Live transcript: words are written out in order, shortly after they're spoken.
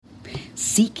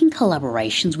Seeking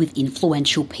collaborations with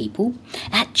influential people?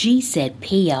 At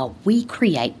GZPR, we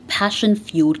create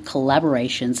passion-fueled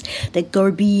collaborations that go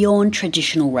beyond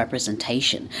traditional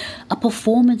representation. A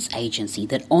performance agency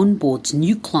that onboards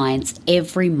new clients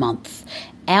every month.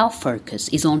 Our focus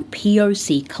is on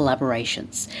POC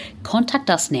collaborations.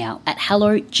 Contact us now at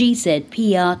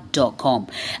hellogzpr.com,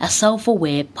 a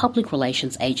self-aware public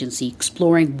relations agency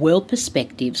exploring world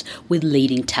perspectives with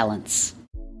leading talents.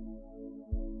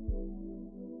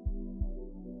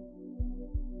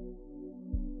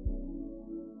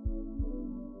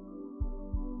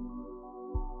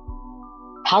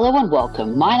 Hello and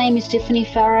welcome. My name is Tiffany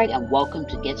Farag and welcome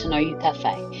to Get to Know You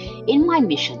Café. In my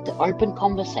mission to open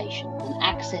conversations and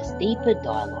access deeper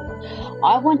dialogue,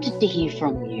 I wanted to hear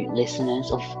from you,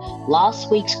 listeners, of last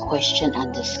week's question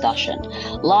and discussion.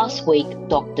 Last week,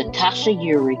 Dr. Tasha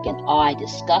Urick and I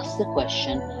discussed the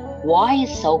question, why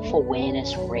is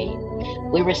self-awareness rare?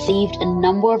 We received a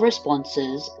number of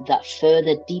responses that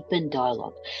further deepened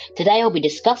dialogue. Today, I'll be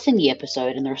discussing the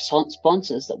episode and the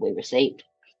responses that we received.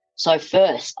 So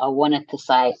first, I wanted to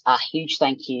say a huge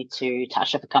thank you to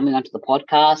Tasha for coming onto the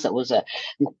podcast. It was a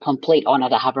complete honor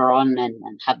to have her on and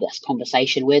have this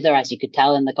conversation with her. As you could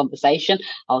tell in the conversation,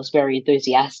 I was very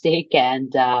enthusiastic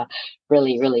and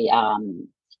really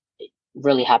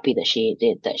happy that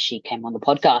she came on the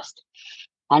podcast.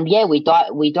 And yeah, we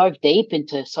dove deep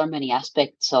into so many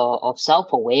aspects of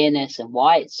self-awareness and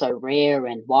why it's so rare,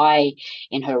 and why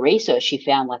in her research she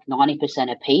found like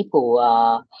 90% of people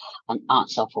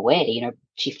aren't self-aware. You know,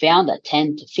 she found that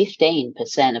 10 to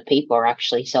 15% of people are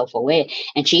actually self-aware.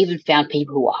 And she even found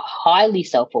people who are highly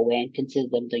self-aware and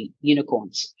considered them the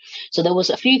unicorns. So there was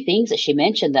a few things that she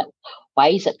mentioned, that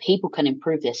ways that people can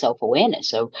improve their self-awareness.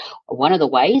 So one of the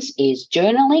ways is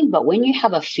journaling, but when you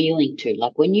have a feeling to,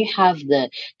 like when you have the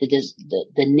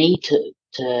need to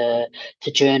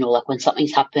journal, like when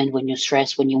something's happened, when you're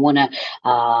stressed, when you want to,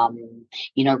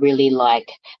 really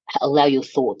like allow your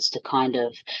thoughts to kind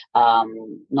of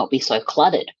not be so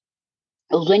cluttered.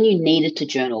 It was when you needed to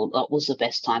journal, that was the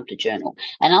best time to journal.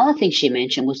 Another thing she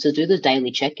mentioned was to do the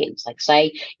daily check-ins, like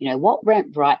say, what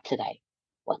went right today?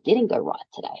 What didn't go right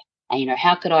today? And,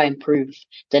 how could I improve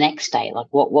the next day? Like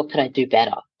what could I do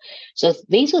better? So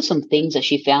these are some things that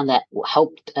she found that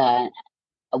helped, the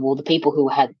people who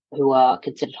are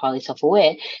considered highly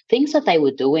self-aware, things that they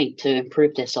were doing to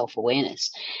improve their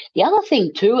self-awareness. The other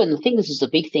thing too, and I think this is a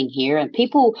big thing here, and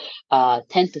people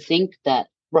tend to think that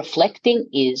reflecting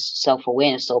is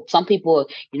self-awareness. So some people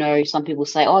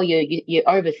say, oh, you're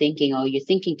overthinking, or you're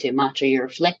thinking too much, or you're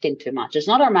reflecting too much. It's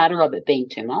not a matter of it being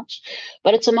too much,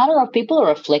 but it's a matter of people are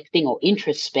reflecting or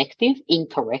introspective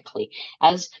incorrectly.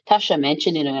 As Tasha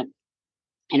mentioned in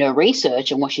her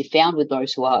research, and what she found with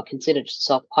those who are considered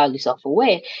highly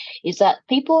self-aware, is that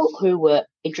people who were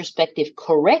introspective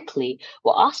correctly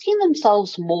were asking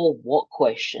themselves more what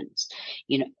questions.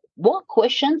 What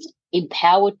questions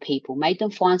empowered people, made them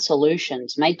find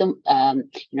solutions, made them,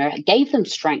 gave them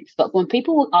strength. But when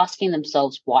people were asking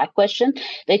themselves why question,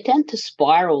 they tend to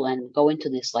spiral and go into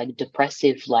this like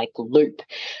depressive like loop.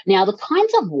 Now, the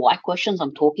kinds of why questions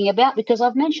I'm talking about, because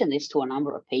I've mentioned this to a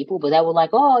number of people, but they were like,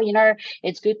 oh,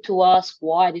 it's good to ask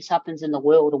why this happens in the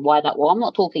world and why that. Well, I'm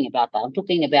not talking about that. I'm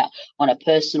talking about on a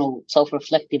personal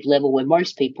self-reflective level where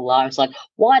most people are. It's like,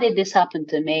 why did this happen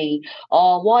to me?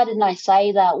 Oh, why didn't I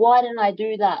say that? Why didn't I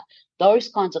do that? Those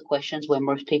kinds of questions where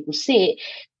most people sit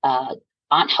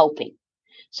aren't helping.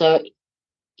 So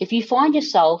if you find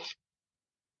yourself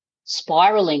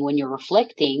spiraling when you're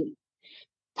reflecting,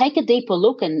 take a deeper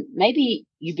look, and maybe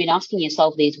you've been asking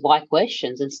yourself these why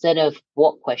questions instead of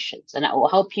what questions. And it will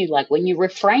help you, like when you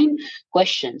reframe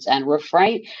questions and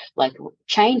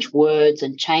change words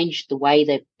and change the way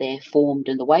that they're formed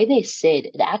and the way they're said,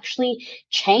 it actually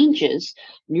changes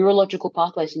neurological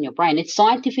pathways in your brain. It's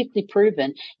scientifically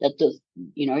proven that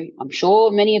I'm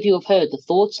sure many of you have heard, the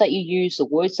thoughts that you use, the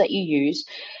words that you use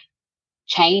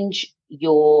change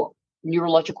your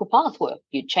neurological pathway.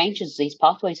 It changes these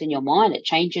pathways in your mind. It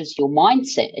changes your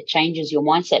mindset. It changes your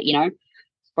mindset,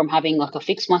 from having like a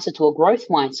fixed mindset to a growth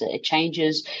mindset. It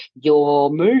changes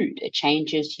your mood. It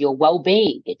changes your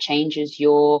well-being. It changes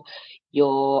your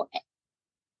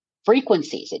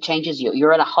frequencies. It changes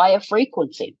you're at a higher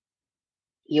frequency.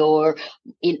 You're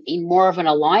in more of an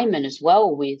alignment as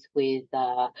well with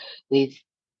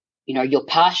your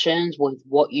passions, with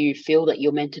what you feel that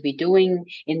you're meant to be doing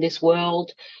in this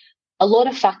world. A lot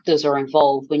of factors are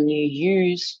involved when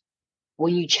you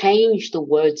change the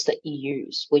words that you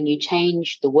use. When you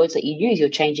change the words that you use, you're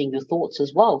changing your thoughts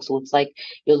as well. So it's like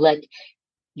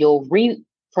you're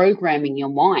reprogramming your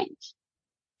mind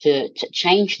to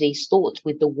change these thoughts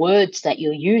with the words that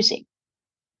you're using.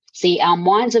 See, our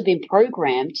minds have been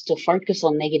programmed to focus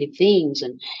on negative things,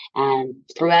 and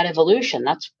throughout evolution,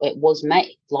 it was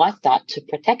made like that to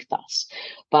protect us.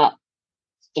 But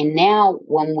and now,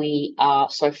 when we are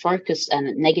so focused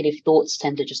and negative thoughts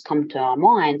tend to just come to our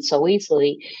mind so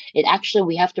easily, we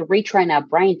have to retrain our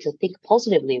brain to think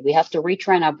positively. We have to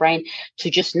retrain our brain to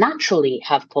just naturally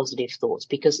have positive thoughts,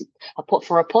 because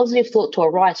for a positive thought to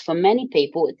arise for many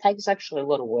people, it takes actually a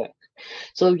lot of work.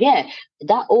 So, yeah,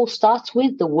 that all starts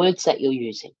with the words that you're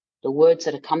using, the words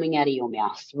that are coming out of your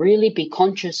mouth. Really be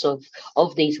conscious of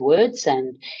these words,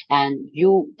 and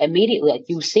you'll immediately,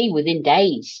 you'll see within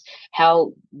days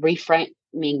how reframing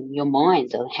your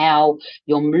mind and how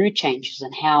your mood changes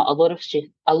and how a lot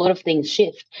of things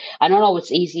shift. I don't know,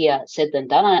 it's easier said than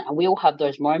done. And we all have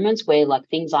those moments where like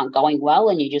things aren't going well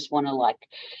and you just want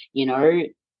to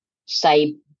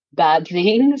say bad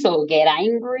things or get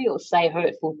angry or say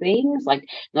hurtful things, like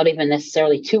not even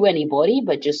necessarily to anybody,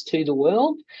 but just to the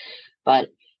world. But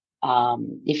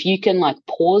if you can like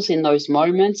pause in those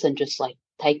moments and just like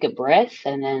take a breath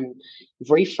and then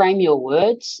reframe your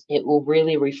words, it will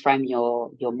really reframe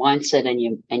your mindset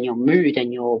and your mood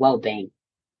and your well-being.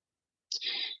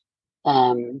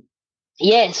 So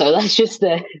that's just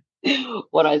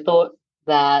what I thought,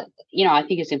 that I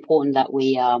think it's important that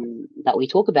we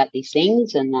talk about these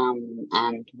things, and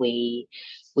we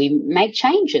make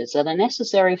changes that are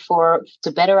necessary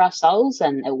to better ourselves,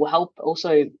 and it will help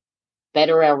also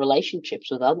better our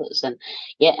relationships with others. And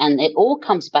it all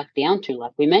comes back down to,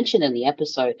 like we mentioned in the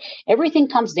episode, everything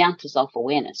comes down to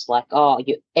self-awareness. Like,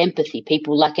 empathy,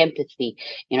 people lack empathy.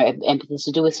 Empathy has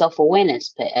to do with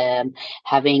self-awareness.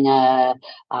 Having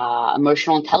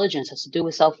emotional intelligence has to do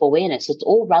with self-awareness. It's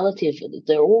all relative.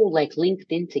 They're all like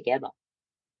linked in together.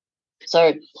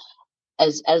 So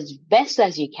as best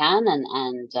as you can,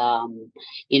 and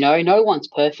no one's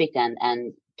perfect,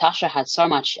 and Tasha has so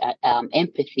much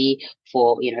empathy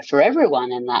for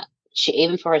everyone, and that she,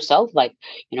 even for herself, like,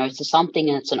 it's something,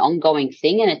 and it's an ongoing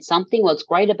thing, and it's something. What's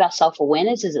great about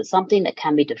self-awareness is it's something that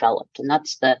can be developed, and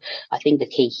that's I think the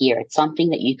key here. It's something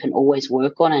that you can always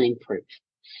work on and improve.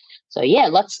 So yeah,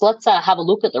 let's have a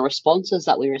look at the responses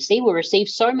that we received. We received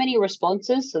so many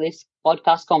responses to this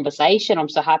podcast conversation. I'm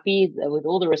so happy with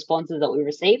all the responses that we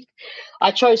received.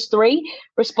 I chose 3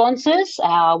 responses,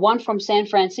 one from San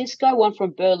Francisco, one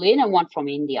from Berlin, and one from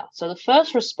India. So the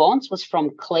first response was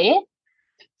from Claire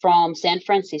from San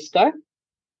Francisco.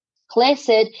 Claire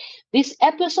said, "This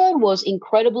episode was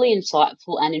incredibly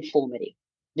insightful and informative.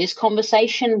 This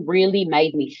conversation really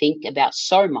made me think about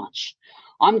so much.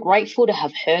 I'm grateful to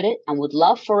have heard it and would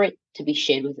love for it to be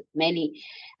shared with many,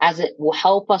 as it will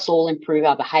help us all improve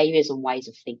our behaviors and ways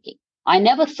of thinking. I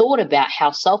never thought about how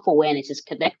self-awareness is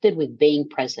connected with being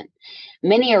present.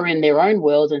 Many are in their own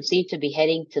world and seem to be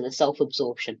heading to the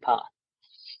self-absorption path."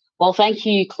 Well, thank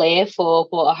you, Claire, for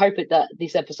I hope that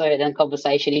this episode and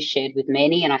conversation is shared with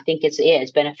many, and I think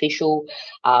it's beneficial.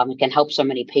 It can help so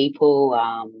many people.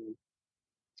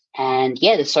 And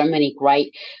yeah, there's so many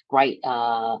great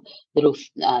little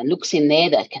nooks in there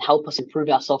that can help us improve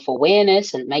our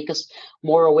self-awareness and make us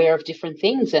more aware of different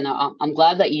things. And I'm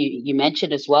glad that you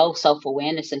mentioned as well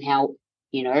self-awareness, and how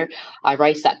I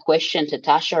raised that question to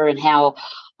Tasha, and how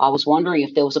I was wondering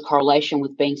if there was a correlation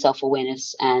with being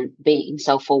self-awareness and being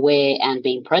self-aware and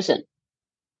being present.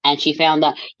 And she found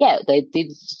that, yeah, they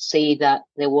did see that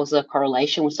there was a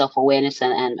correlation with self-awareness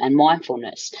and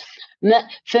mindfulness.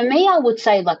 For me, I would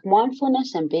say like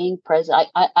mindfulness and being present.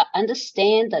 I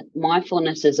understand that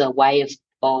mindfulness is a way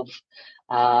of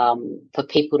for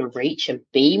people to reach and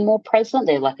be more present.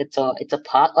 They're like it's a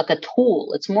part, like a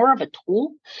tool. It's more of a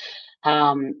tool.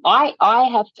 I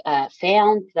have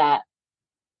found that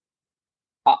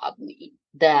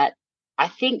I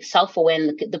think self-aware,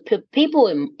 the people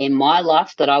in my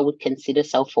life that I would consider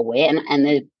self-aware,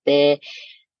 and they're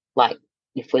like,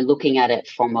 if we're looking at it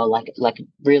from a like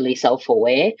really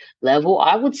self-aware level,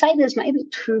 I would say there's maybe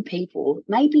 2 people,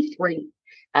 maybe 3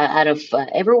 out of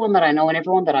everyone that I know and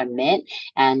everyone that I met.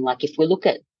 And like, if we look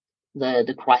at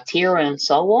the criteria and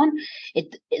so on,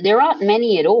 there aren't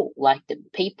many at all. Like, the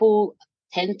people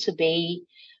tend to be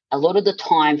a lot of the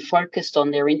time focused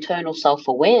on their internal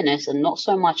self-awareness and not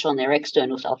so much on their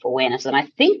external self-awareness. And I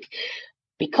think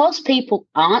because people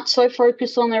aren't so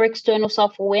focused on their external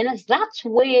self-awareness, that's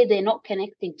where they're not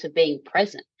connecting to being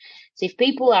present. So if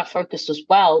people are focused as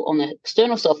well on the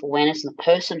external self-awareness and the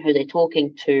person who they're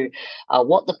talking to,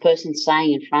 what the person's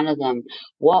saying in front of them,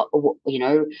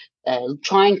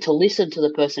 trying to listen to the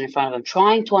person in front of them,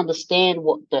 trying to understand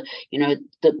what the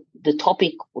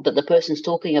topic that the person's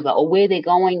talking about, or where they're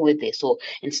going with this, or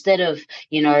instead of,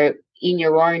 in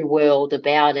your own world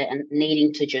about it and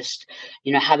needing to just,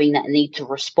 having that need to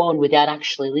respond without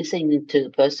actually listening to the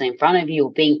person in front of you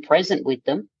or being present with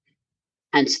them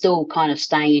and still kind of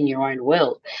staying in your own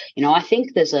world. I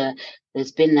think there's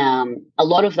been a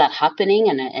lot of that happening,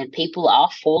 and people are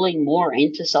falling more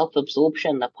into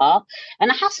self-absorption, the path,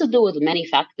 and it has to do with many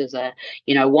factors.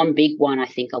 One big one I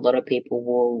think a lot of people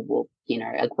will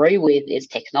agree with is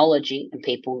technology and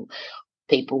people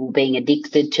being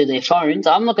addicted to their phones.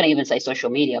 I'm not going to even say social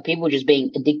media. People just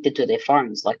being addicted to their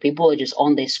phones. Like people are just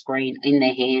on their screen in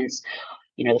their hands.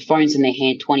 The phone's in their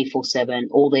hand 24/7.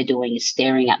 All they're doing is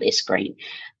staring at their screen,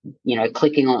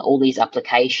 clicking on all these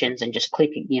applications and just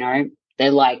clicking,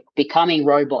 they're like becoming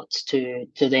robots to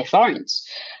their phones.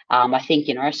 I think,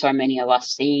 so many of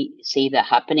us see that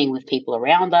happening with people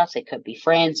around us. It could be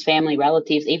friends, family,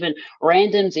 relatives, even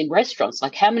randoms in restaurants.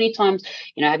 Like how many times,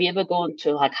 have you ever gone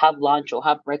to like have lunch or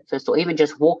have breakfast or even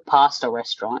just walk past a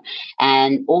restaurant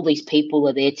and all these people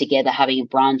are there together having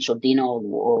brunch or dinner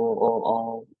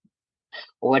or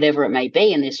whatever it may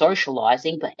be, and they're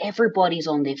socializing, but everybody's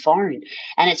on their phone.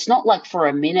 And it's not like for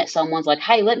a minute someone's like,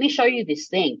 hey, let me show you this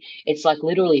thing. It's like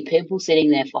literally people sitting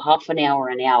there for half an hour,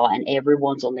 and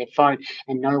everyone's on their phone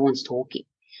and no one's talking.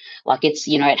 Like it's,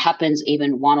 it happens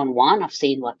even one-on-one. I've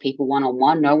seen like people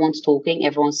one-on-one, no one's talking,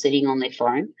 everyone's sitting on their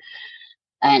phone.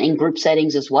 And in group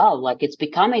settings as well, like it's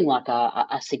becoming like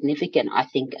a significant, I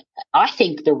think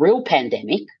the real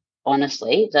pandemic,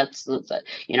 honestly, that's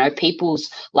people's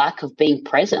lack of being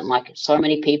present. Like so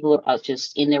many people are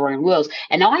just in their own worlds.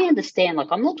 And I understand, like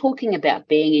I'm not talking about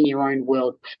being in your own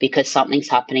world because something's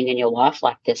happening in your life,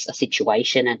 like there's a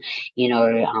situation and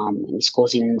it's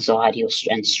causing anxiety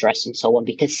and stress and so on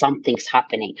because something's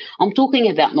happening. I'm talking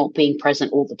about not being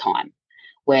present all the time,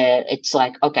 where it's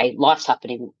like, okay, life's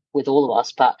happening with all of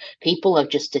us, but people are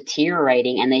just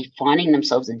deteriorating and they're finding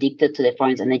themselves addicted to their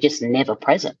phones and they're just never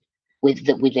present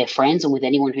with their friends and with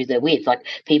anyone who they're with. Like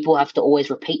people have to always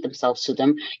repeat themselves to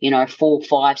them, 4,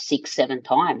 5, 6, 7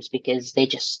 times because they're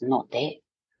just not there.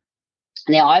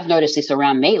 Now I've noticed this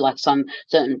around me, like some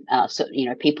certain,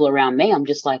 people around me. I'm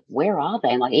just like, where are they?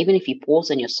 And like, even if you pause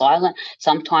and you're silent,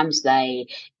 sometimes they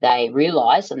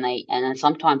realize, and then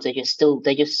sometimes they're just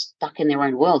stuck in their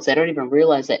own worlds. They don't even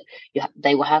realize that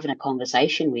they were having a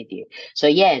conversation with you. So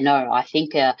yeah, no, I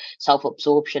think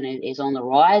self-absorption is on the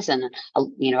rise, and a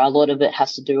lot of it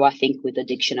has to do, I think, with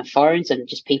addiction of phones and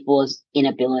just people's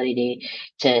inability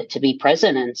to be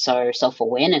present. And so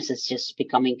self-awareness is just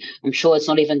becoming. I'm sure it's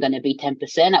not even going to be 10%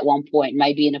 at one point.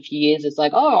 Maybe in a few years, it's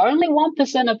like, oh, only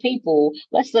 1% of people,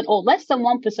 less than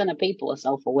 1% of people are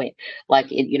self-aware. Like,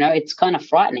 it's kind of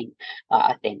frightening,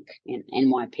 I think, in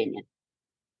my opinion.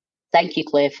 Thank you,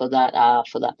 Claire, for that,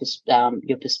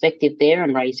 your perspective there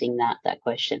and raising that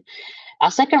question.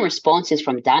 Our second response is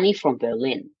from Danny from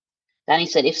Berlin. Danny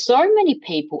said, if so many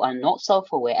people are not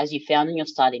self-aware, as you found in your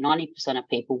study, 90% of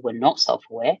people were not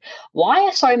self-aware, why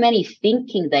are so many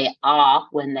thinking they are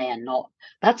when they are not?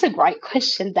 That's a great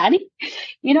question, Danny.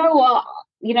 You know what?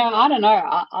 I don't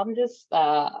know. I'm just,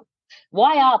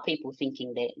 why are people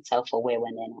thinking they're self-aware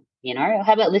when they're not?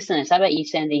 How about listeners? How about you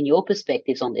send in your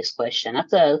perspectives on this question?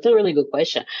 That's a really good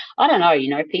question. I don't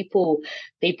know. People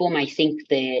may think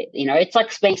they're, it's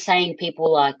like saying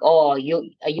people like, oh, are you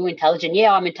intelligent?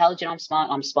 Yeah, I'm intelligent. I'm smart.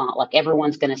 I'm smart. Like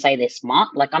everyone's going to say they're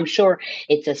smart. Like I'm sure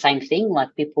it's the same thing.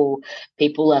 Like people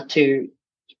are to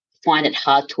find it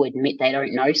hard to admit they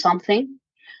don't know something.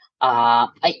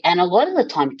 And a lot of the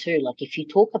time too, like if you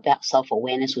talk about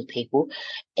self-awareness with people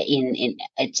in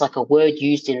it's like a word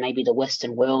used in maybe the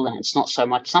Western world, and it's not so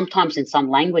much. Sometimes in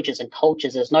some languages and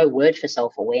cultures, there's no word for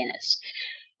self-awareness.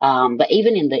 But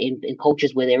even in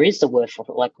cultures where there is the word for,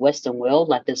 like Western world,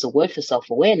 like there's a word for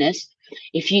self-awareness.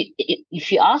 If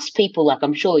you ask people, like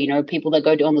I'm sure people that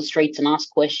go on the streets and ask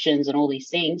questions and all these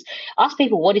things, ask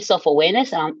people what is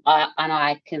self-awareness, and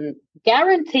I can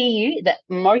guarantee you that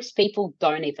most people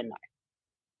don't even know.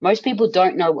 Most people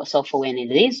don't know what self-awareness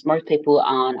is. Most people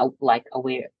aren't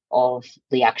aware of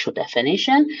the actual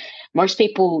definition. Most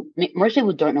people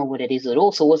don't know what it is at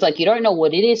all. So it's like, you don't know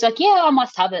what it is. Like, yeah, I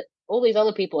must have it. All these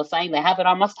other people are saying they have it.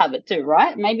 I must have it too,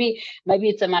 right? Maybe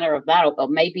it's a matter of that, or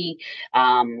maybe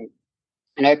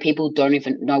people don't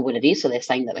even know what it is, so they're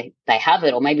saying that they have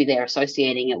it, or maybe they're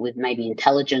associating it with maybe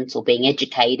intelligence or being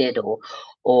educated or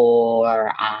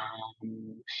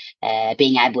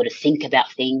being able to think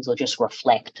about things or just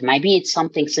reflect. Maybe it's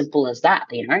something simple as that,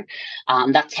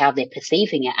 that's how they're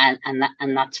perceiving it,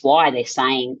 and that's why they're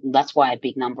saying. That's why a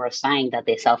big number are saying that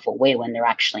they're self-aware when they're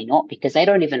actually not, because they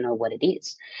don't even know what it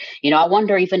is. I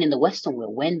wonder, even in the Western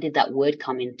world, when did that word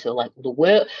come into, like, the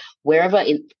word, wherever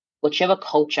in whichever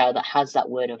culture that has that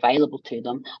word available to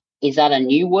them, is that a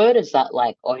new word? Is that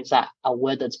like, or is that a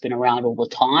word that's been around all the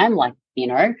time? Like,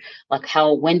 like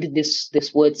when did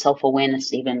this word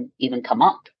self-awareness even come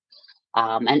up?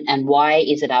 And why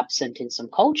is it absent in some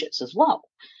cultures as well?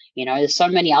 There's so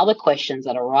many other questions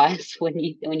that arise when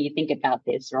you think about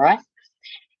this, right?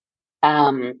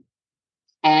 Um,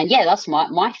 and yeah, that's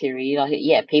my theory. Like,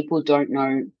 yeah, people don't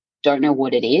know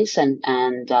what it is, and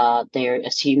they're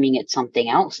assuming it's something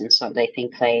else, and so they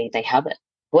think they have it.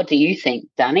 What do you think,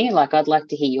 Danny? Like, I'd like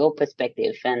to hear your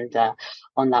perspective and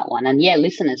on that one. And yeah,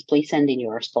 listeners, please send in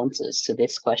your responses to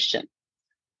this question.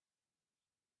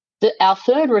 Our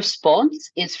third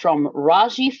response is from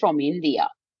Raji from India.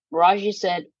 Raji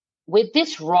said, with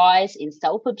this rise in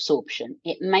self-absorption,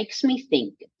 it makes me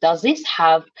think, does this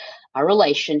have a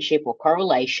relationship or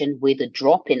correlation with a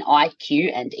drop in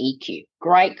IQ and EQ?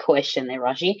 Great question there,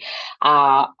 Raji.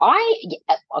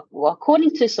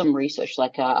 According to some research,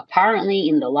 apparently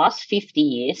in the last 50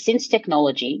 years since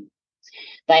technology,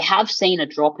 they have seen a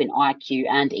drop in IQ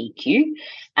and EQ,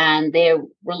 and they're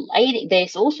related. They're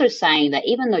also saying that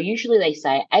even though usually they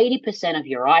say 80% of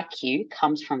your IQ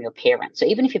comes from your parents, so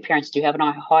even if your parents do have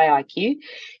a high IQ,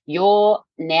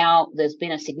 there's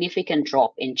been a significant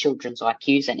drop in children's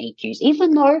IQs and EQs,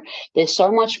 even though there's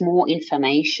so much more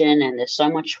information and there's so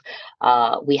much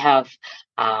we have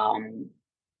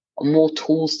more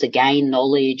tools to gain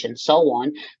knowledge and so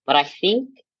on. But I think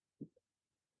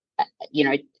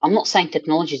I'm not saying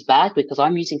technology is bad, because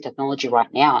I'm using technology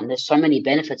right now and there's so many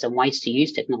benefits and ways to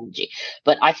use technology.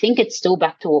 But I think it's still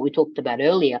back to what we talked about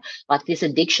earlier, like this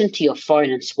addiction to your phone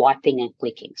and swiping and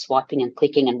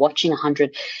clicking and watching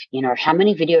 100, how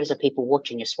many videos are people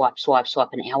watching? You swipe,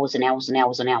 and hours and hours and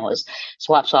hours and hours,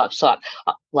 swipe.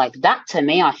 Like that, to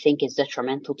me, I think is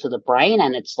detrimental to the brain.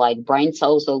 And it's like brain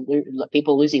cells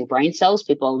people are losing brain cells,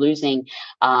 people are losing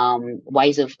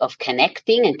ways of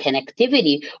connecting and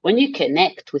connectivity. When you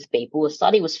connect with people, a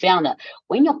study was found that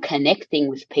when you're connecting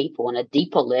with people on a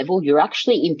deeper level, you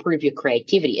actually improve your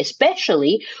creativity,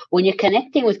 especially when you're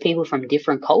connecting with people from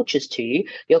different cultures to you.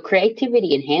 Your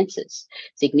creativity enhances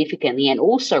significantly. And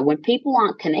also when people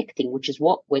aren't connecting, which is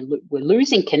what we're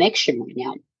losing connection right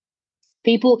now,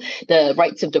 the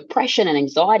rates of depression and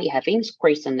anxiety have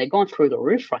increased, and they're going through the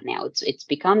roof right now. It's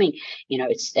becoming,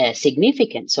 it's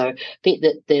significant. So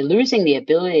they're losing the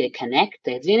ability to connect.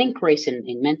 There's an increase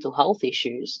in mental health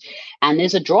issues, and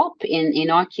there's a drop in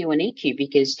IQ and EQ,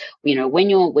 because when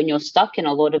you're stuck in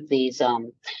a lot of these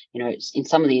in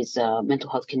some of these mental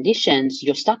health conditions,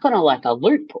 you're stuck on a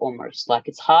loop almost. Like,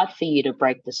 it's hard for you to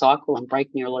break the cycle and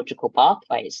break neurological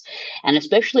pathways, and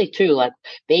especially too, like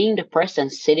being depressed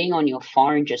and sitting on your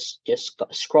phone just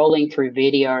scrolling through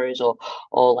videos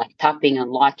or like tapping and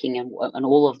liking and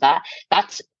all of that.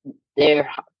 That's there.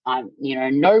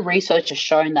 No research has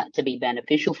shown that to be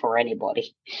beneficial for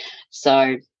anybody.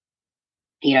 So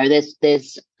there's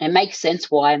it makes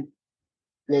sense why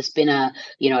there's been a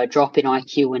drop in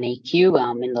IQ and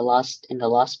EQ in the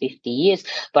last 50 years.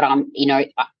 But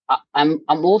I'm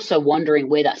also wondering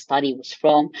where that study was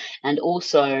from, and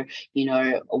also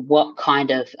what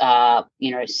kind of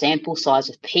sample size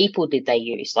of people did they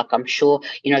use. Like, I'm sure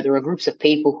there are groups of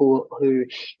people who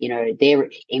they're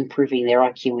improving their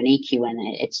IQ and EQ and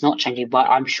it's not changing, but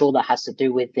I'm sure that has to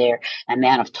do with their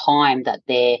amount of time that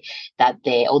they're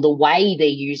or the way they're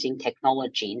using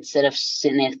technology, instead of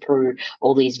sitting there through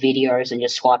all these videos and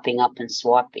just swiping up and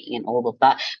swiping and all of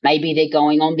that. Maybe they're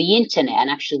going on the internet and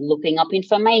actually looking up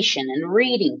information and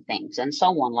reading things and so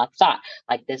on, like that.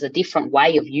 Like, there's a different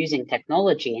way of using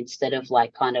technology, instead of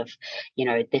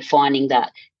they're finding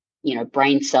that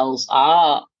brain cells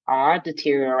are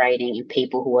deteriorating in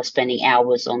people who are spending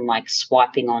hours on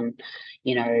swiping on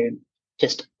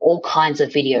just all kinds of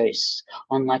videos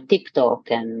on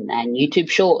TikTok and YouTube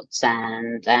Shorts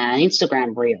and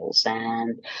Instagram Reels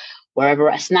and wherever,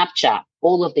 at Snapchat,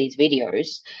 all of these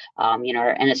videos,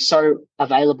 and it's so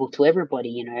available to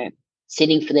everybody.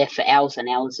 Sitting for hours and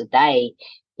hours a day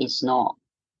is not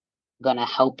going to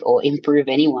help or improve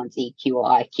anyone's EQ or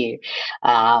IQ.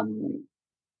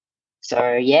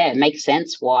 So yeah, it makes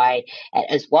sense why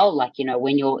as well.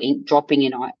 When you're dropping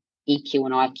in EQ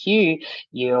and IQ,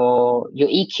 your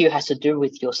EQ has to do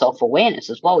with your self-awareness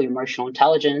as well. Your emotional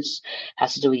intelligence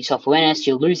has to do with your self-awareness.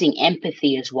 You're losing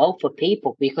empathy as well for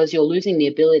people, because you're losing the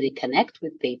ability to connect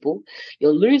with people.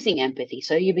 You're losing empathy,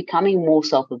 so you're becoming more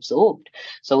self-absorbed.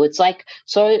 So it's like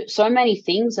so many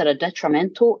things that are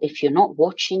detrimental if you're not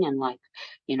watching and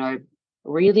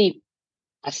really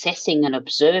assessing and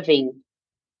observing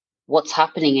what's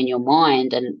happening in your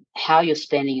mind and how you're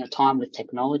spending your time with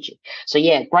technology. So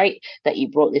yeah, great that you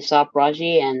brought this up,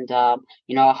 Raji, and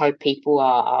I hope people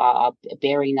are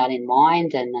bearing that in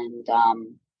mind and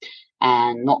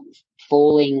not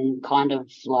falling kind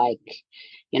of like,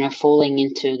 falling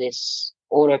into this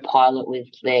autopilot with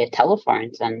their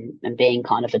telephones and being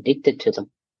kind of addicted to them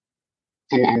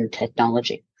and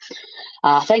technology.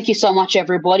 Thank you so much,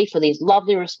 everybody, for these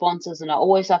lovely responses. And I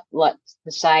always have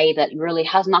to say that it really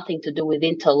has nothing to do with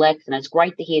intellect. And it's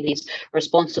great to hear these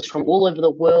responses from all over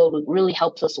the world. It really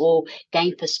helps us all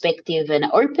gain perspective, and it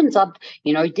opens up,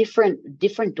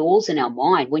 different doors in our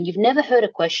mind. When you've never heard a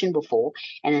question before,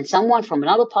 and then someone from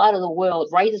another part of the world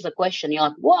raises a question, you're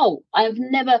like, whoa, I've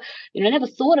never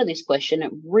thought of this question.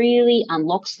 It really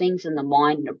unlocks things in the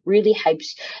mind, and it really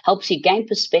helps you gain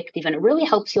perspective, and it really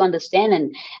helps you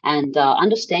understand and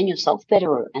understand yourself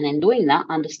better, and in doing that,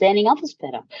 understanding others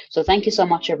better. So thank you so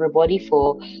much, everybody,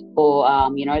 for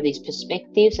these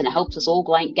perspectives, and it helps us all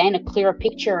gain a clearer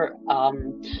picture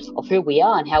of who we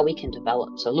are and how we can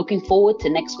develop. So looking forward to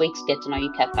next week's Get to Know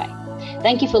You Cafe.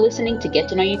 Thank you for listening to Get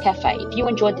to Know You Cafe. If you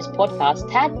enjoyed this podcast,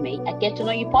 tag me at Get to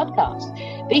Know You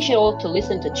Podcast. Be sure to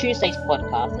listen to Tuesday's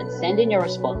podcast and send in your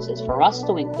responses for us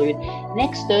to include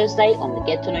next Thursday on the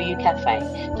Get to Know You Cafe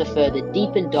to further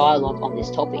deepen dialogue on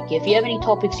this topic. If you have any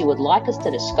topics you would like us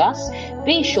to discuss,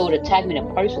 be sure to tag me in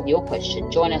a post with your question.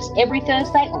 Join us every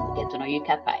Thursday on the Get to Know You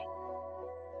Cafe.